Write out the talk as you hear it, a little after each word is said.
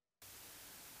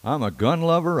I'm a gun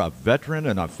lover, a veteran,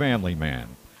 and a family man.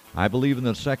 I believe in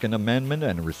the Second Amendment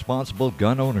and responsible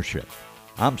gun ownership.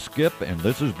 I'm Skip, and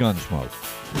this is Gunsmoke.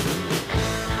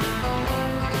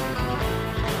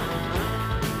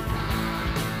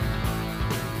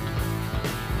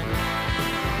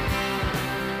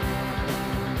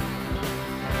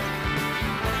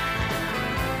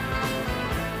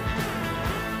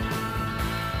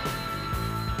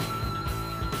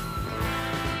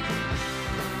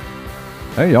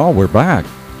 Hey y'all, we're back.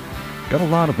 Got a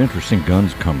lot of interesting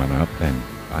guns coming up, and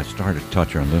I started to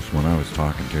touch on this when I was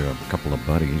talking to a couple of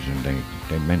buddies, and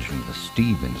they mentioned the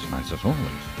Stevens, and I said, holy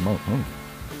smoke, oh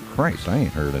Christ, I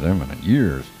ain't heard of them in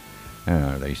years.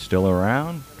 Are they still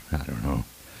around? I don't know.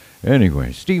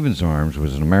 Anyway, Stevens Arms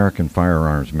was an American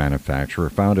firearms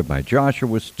manufacturer founded by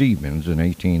Joshua Stevens in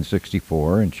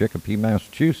 1864 in Chicopee,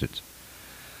 Massachusetts.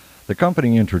 The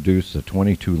company introduced the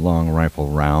 .22 long rifle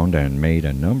round and made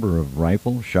a number of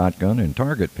rifle, shotgun, and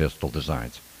target pistol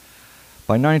designs.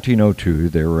 By 1902,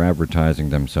 they were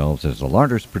advertising themselves as the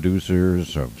largest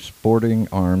producers of sporting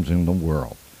arms in the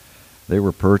world. They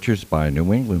were purchased by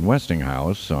New England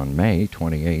Westinghouse on May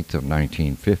 28th of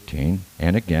 1915,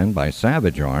 and again by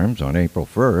Savage Arms on April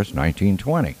 1st,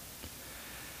 1920.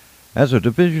 As a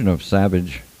division of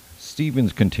Savage,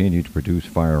 Stevens continued to produce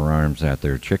firearms at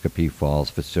their Chicopee Falls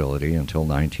facility until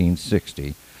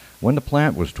 1960, when the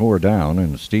plant was torn down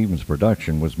and Stevens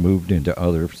production was moved into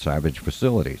other Savage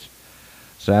facilities.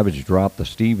 Savage dropped the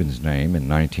Stevens name in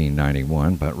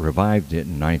 1991, but revived it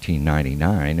in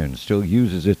 1999 and still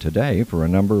uses it today for a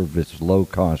number of its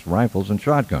low-cost rifles and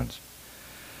shotguns.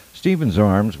 Stevens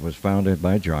Arms was founded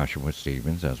by Joshua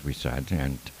Stevens, as we said,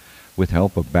 and with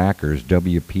help of backers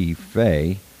W.P.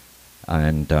 Fay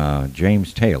and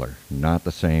James Taylor, not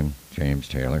the same James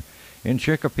Taylor, in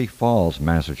Chicopee Falls,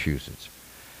 Massachusetts.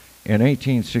 In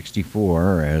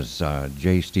 1864, as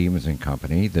J. Stevens and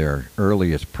Company, their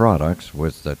earliest products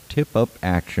was the tip-up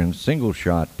action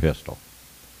single-shot pistol.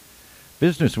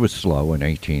 Business was slow in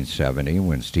 1870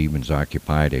 when Stevens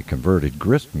occupied a converted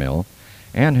grist mill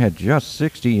and had just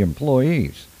 60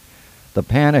 employees. The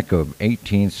panic of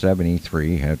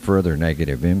 1873 had further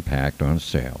negative impact on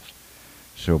sales.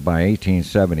 So by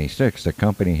 1876, the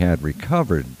company had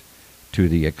recovered to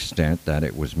the extent that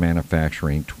it was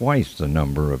manufacturing twice the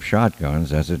number of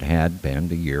shotguns as it had been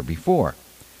the year before.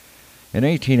 In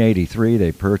 1883,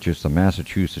 they purchased the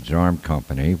Massachusetts Arm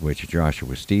Company, which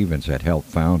Joshua Stevens had helped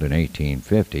found in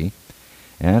 1850,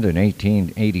 and in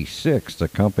 1886, the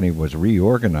company was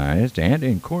reorganized and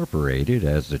incorporated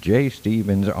as the J.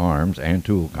 Stevens Arms and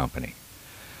Tool Company.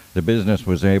 The business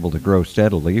was able to grow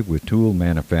steadily, with tool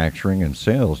manufacturing and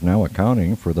sales now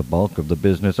accounting for the bulk of the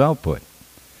business output.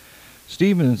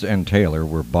 Stevens and Taylor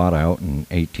were bought out in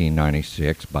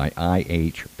 1896 by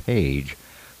I.H. Page,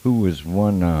 who was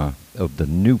one of the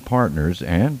new partners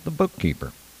and the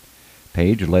bookkeeper.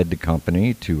 Page led the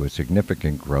company to a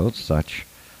significant growth such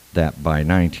that by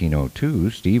 1902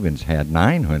 Stevens had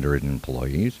 900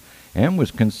 employees and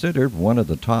was considered one of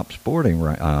the top sporting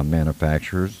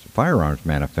firearms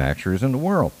manufacturers in the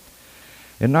world.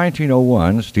 In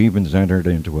 1901, Stevens entered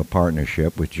into a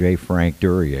partnership with J. Frank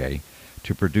Duryea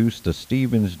to produce the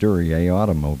Stevens Duryea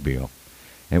automobile.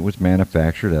 It was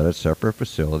manufactured at a separate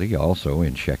facility also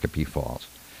in Chicopee Falls.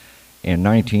 In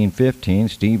 1915,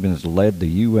 Stevens led the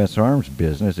U.S. arms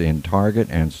business in target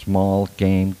and small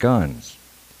game guns.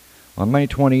 On May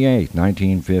 28,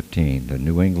 1915, the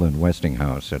New England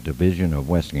Westinghouse, a division of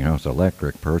Westinghouse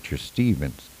Electric, purchased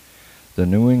Stevens. The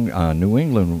New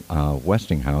England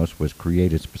Westinghouse was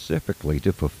created specifically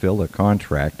to fulfill a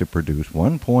contract to produce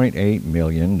 1.8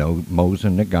 million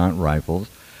Mosin Nagant rifles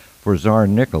for Tsar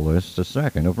Nicholas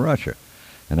II of Russia,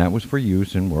 and that was for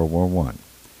use in World War I.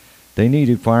 They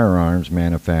needed firearms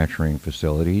manufacturing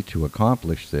facility to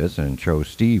accomplish this and chose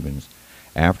Stevens.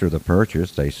 After the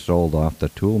purchase, they sold off the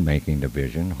tool-making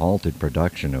division, halted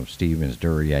production of Stevens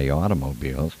Duryea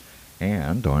automobiles,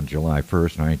 and on July 1,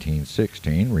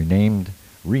 1916,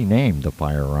 renamed the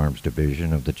firearms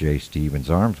division of the J. Stevens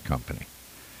Arms Company.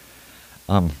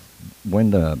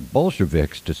 When the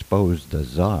Bolsheviks deposed the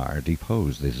Tsar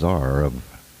of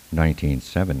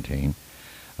 1917,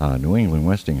 New England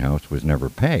Westinghouse was never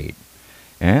paid,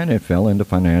 and it fell into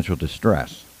financial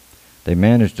distress. They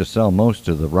managed to sell most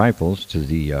of the rifles to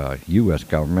the U.S.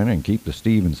 government and keep the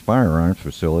Stevens Firearms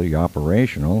facility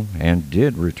operational, and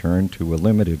did return to a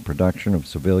limited production of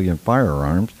civilian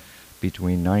firearms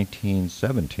between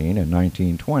 1917 and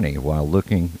 1920 while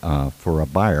looking for a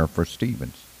buyer for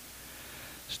Stevens.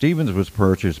 Stevens was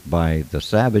purchased by the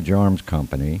Savage Arms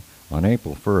Company on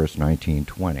April 1,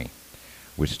 1920,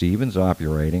 with Stevens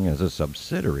operating as a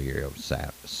subsidiary of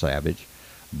Savage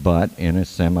but in a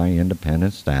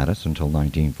semi-independent status until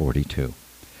 1942.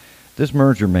 This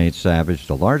merger made Savage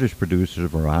the largest producer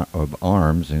of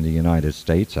arms in the United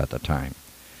States at the time.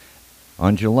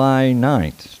 On July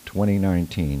 9,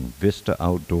 2019, Vista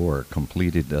Outdoor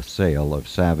completed the sale of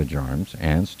Savage Arms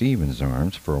and Stevens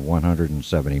Arms for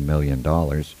 $170 million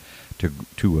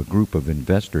to a group of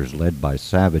investors led by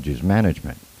Savage's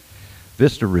management.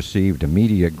 Vista received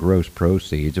immediate gross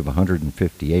proceeds of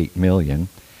 $158 million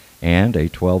and a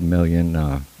 $12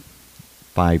 million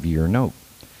five-year note.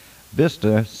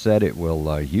 Vista said it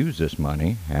will use this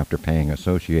money, after paying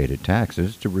associated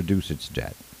taxes, to reduce its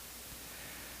debt.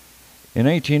 In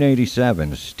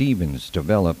 1887, Stevens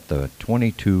developed the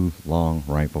 .22 long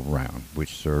rifle round,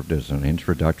 which served as an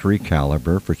introductory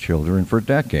caliber for children for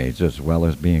decades, as well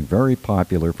as being very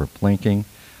popular for plinking,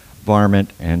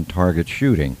 varmint, and target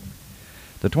shooting.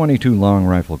 The .22 long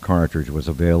rifle cartridge was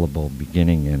available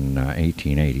beginning in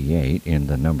 1888 in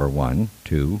the number 1,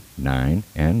 2, 9,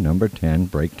 and number 10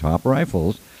 break-top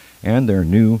rifles, and their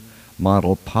new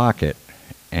model pocket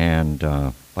and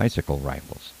bicycle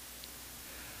rifles.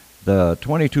 The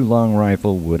 .22 long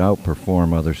rifle would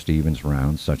outperform other Stevens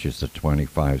rounds, such as the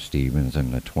 .25 Stevens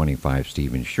and the .25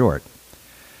 Stevens Short.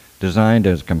 Designed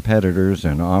as competitors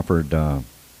and offered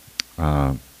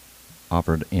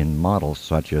in models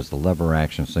such as the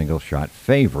lever-action single-shot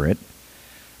Favorite,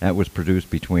 that was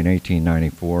produced between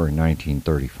 1894 and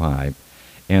 1935,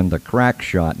 and the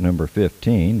Crackshot number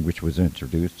 15, which was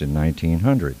introduced in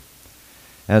 1900.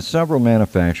 As several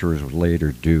manufacturers would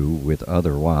later do with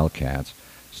other Wildcats,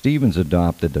 Stevens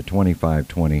adopted the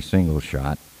 .25-20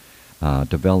 single-shot,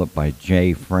 developed by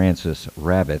J. Francis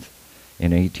Rabith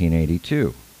in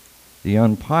 1882. The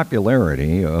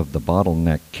unpopularity of the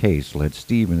bottleneck case led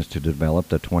Stevens to develop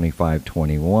the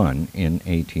 .25-21 in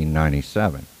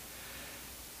 1897.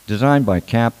 Designed by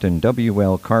Captain W.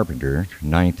 L. Carpenter,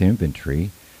 9th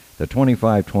Infantry, the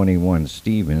 .25-21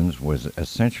 Stevens was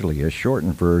essentially a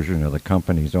shortened version of the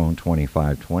company's own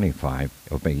 .25-25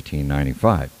 of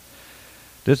 1895.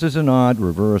 This is an odd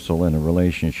reversal in the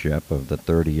relationship of the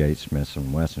 .38 Smith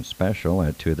 & Wesson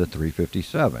Special to the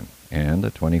 .357, and the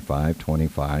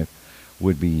 .25-25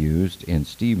 would be used in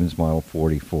Stevens Model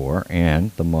 44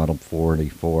 and the Model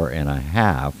 44 and a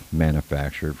half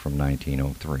manufactured from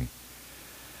 1903.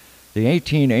 The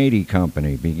 1880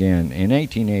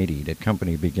 the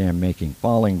company began making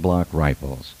falling block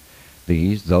rifles.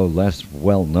 These, though less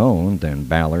well known than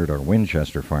Ballard or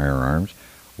Winchester firearms,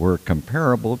 were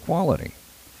comparable quality.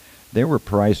 They were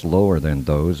priced lower than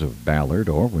those of Ballard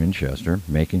or Winchester,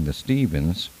 making the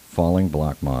Stevens falling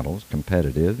block models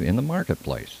competitive in the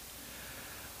marketplace.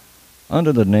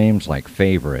 Under the names like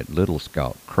Favorite, Little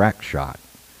Scout, Crackshot,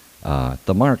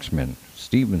 the Marksman,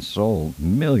 Stevens sold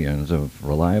millions of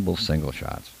reliable single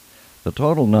shots. The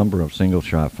total number of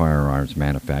single-shot firearms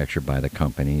manufactured by the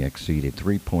company exceeded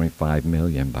 3.5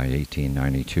 million by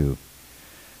 1892.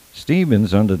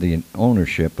 Stevens, under the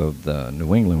ownership of the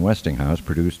New England Westinghouse,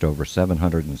 produced over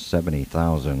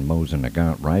 770,000 Mosin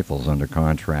Nagant rifles under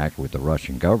contract with the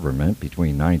Russian government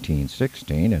between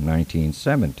 1916 and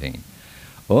 1917,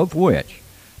 of which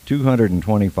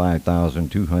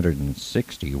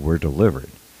 225,260 were delivered.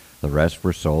 The rest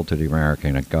were sold to the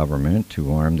American government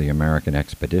to arm the American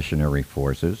Expeditionary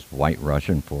Forces, White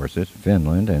Russian Forces,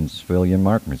 Finland, and Civilian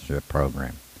Marksmanship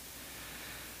Program.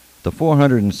 The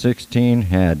 416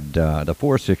 had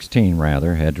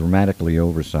dramatically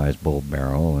oversized bolt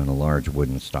barrel and a large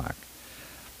wooden stock.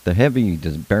 The heavy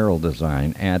barrel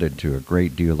design added to a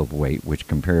great deal of weight, which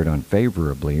compared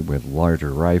unfavorably with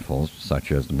larger rifles,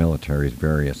 such as the military's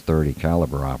various .30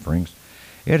 caliber offerings.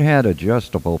 It had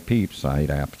adjustable peep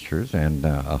sight apertures and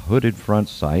a hooded front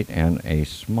sight and a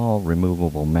small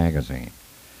removable magazine.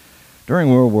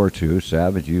 During World War II,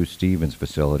 Savage used Stevens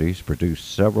facilities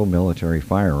produced several military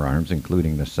firearms,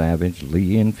 including the Savage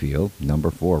Lee Enfield No.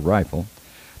 4 rifle,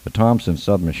 the Thompson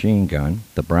submachine gun,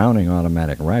 the Browning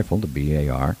automatic rifle, the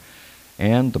BAR,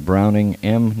 and the Browning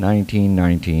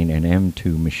M1919 and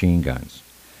M2 machine guns.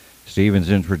 Stevens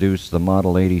introduced the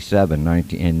Model 87 in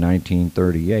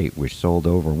 1938, which sold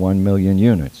over 1 million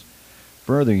units.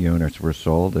 Further units were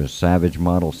sold as Savage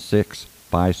Model 6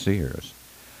 by Sears.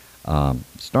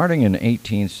 Starting in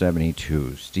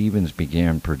 1872, Stevens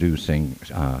began producing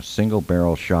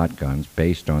single-barrel shotguns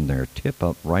based on their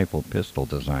tip-up rifle pistol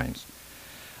designs.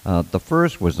 The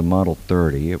first was the Model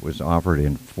 30. It was offered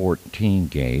in 14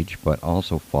 gauge, but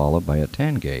also followed by a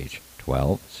 10 gauge,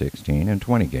 12, 16, and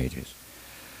 20 gauges.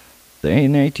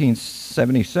 In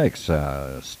 1876,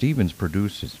 Stevens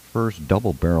produced his first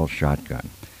double-barrel shotgun,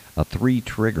 a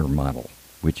 3-trigger model,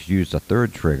 which used a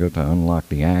third trigger to unlock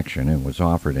the action and was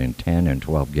offered in 10 and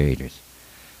 12 gauges.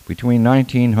 Between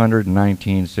 1900 and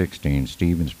 1916,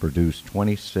 Stevens produced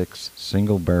 26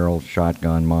 single-barrel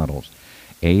shotgun models,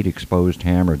 8 exposed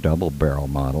hammer double-barrel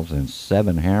models, and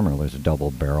 7 hammerless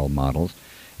double-barrel models,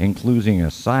 including a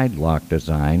side-lock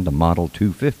design, the Model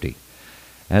 250,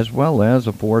 as well as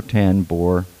a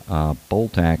 410-bore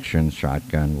bolt-action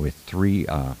shotgun with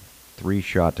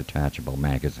three-shot detachable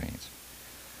magazines.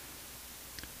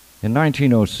 In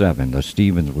 1907, the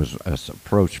Stevens was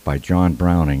approached by John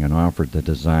Browning and offered the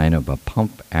design of a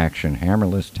pump-action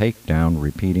hammerless takedown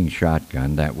repeating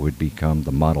shotgun that would become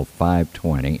the Model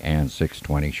 520 and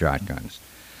 620 shotguns.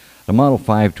 The Model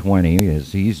 520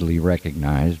 is easily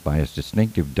recognized by its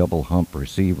distinctive double-hump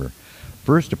receiver.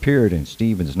 First appeared in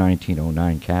Stevens'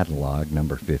 1909 catalog,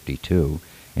 number 52,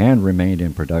 and remained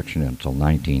in production until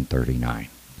 1939.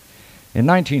 In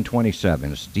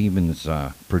 1927, Stevens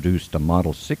produced a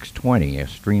Model 620, a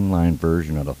streamlined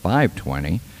version of the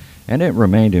 520, and it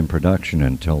remained in production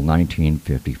until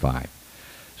 1955.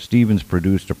 Stevens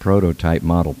produced a prototype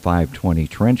Model 520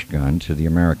 trench gun to the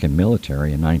American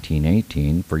military in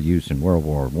 1918 for use in World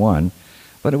War I,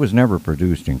 but it was never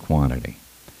produced in quantity.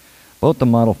 Both the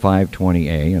Model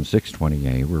 520A and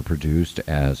 620A were produced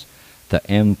as the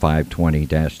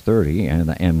M520-30 and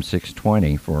the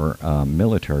M620 for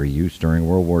military use during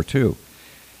World War II,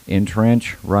 in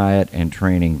trench, riot, and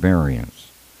training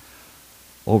variants.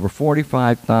 Over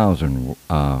 45,000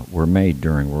 were made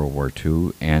during World War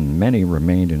II, and many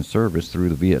remained in service through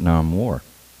the Vietnam War.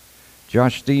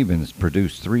 Josh Stevens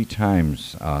produced 3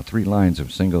 lines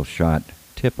of single-shot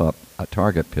tip-up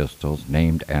target pistols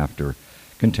named after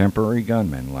contemporary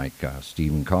gunmen like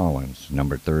Stephen Collins,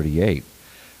 number 38.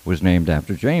 Was named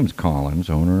after James Collins,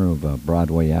 owner of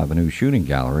Broadway Avenue Shooting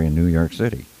Gallery in New York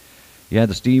City. You had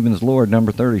the Stevens Lord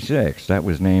number 36. That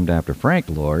was named after Frank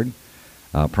Lord,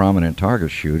 prominent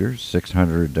target shooter.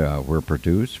 600 were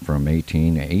produced from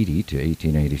 1880 to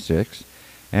 1886.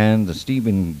 And the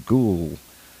Stephen Gould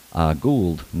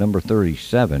number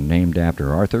 37, named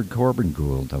after Arthur Corbin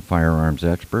Gould, a firearms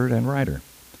expert and writer.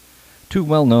 2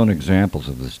 well-known examples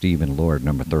of the Stephen Lord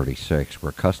number 36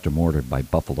 were custom ordered by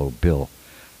Buffalo Bill.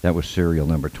 That was serial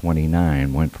number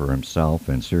 29, went for himself,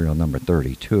 and serial number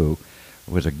 32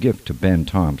 was a gift to Ben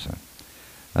Thompson.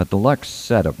 A deluxe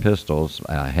set of pistols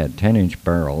had 10-inch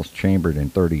barrels chambered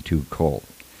in .32 Colt,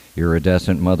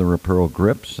 iridescent mother-of-pearl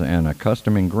grips, and a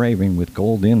custom engraving with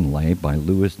gold inlay by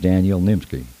Louis Daniel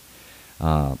Nimsky.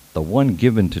 The one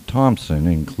given to Thompson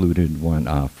included one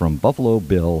from Buffalo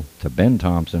Bill to Ben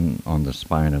Thompson on the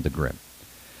spine of the grip.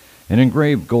 An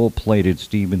engraved gold-plated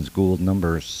Stevens Gould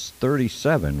number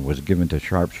 37 was given to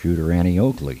sharpshooter Annie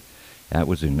Oakley. That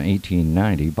was in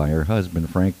 1890 by her husband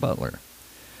Frank Butler.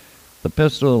 The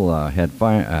pistol had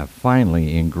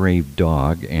finely engraved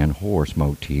dog and horse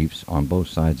motifs on both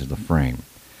sides of the frame.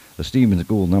 The Stevens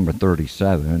Gould number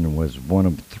 37 was one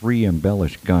of 3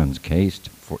 embellished guns cased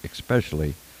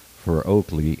especially for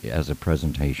Oakley as a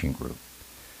presentation group.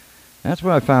 That's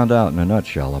what I found out in a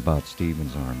nutshell about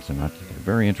Stevens Arms, and a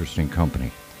very interesting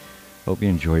company. Hope you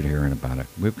enjoyed hearing about it.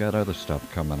 We've got other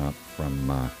stuff coming up from,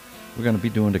 we're going to be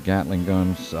doing the Gatling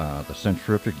guns, the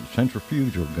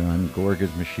centrifugal gun,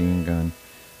 Gorga's machine gun,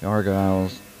 the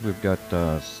Argyles. We've got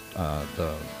the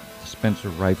Spencer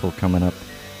rifle coming up.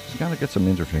 It's going to get some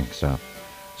interesting stuff.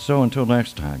 So until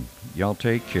next time, y'all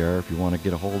take care. If you want to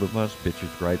get a hold of us,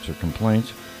 bitches, gripes, or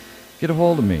complaints, get a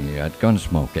hold of me at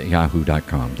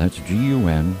gunsmoke@yahoo.com. That's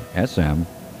GUNSM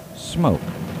smoke,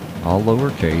 all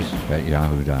lowercase, at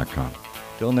yahoo.com.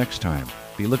 Till next time,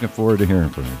 be looking forward to hearing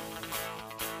from you.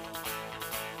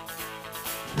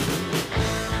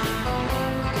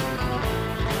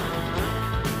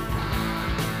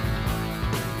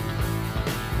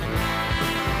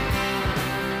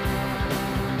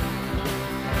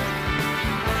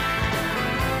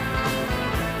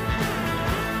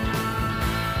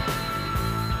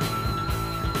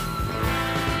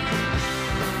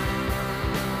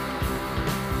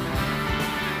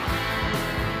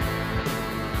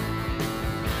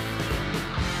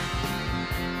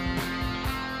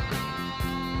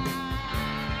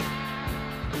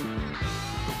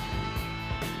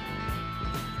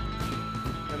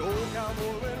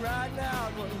 Cowboy went riding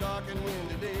out one dark and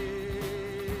windy day.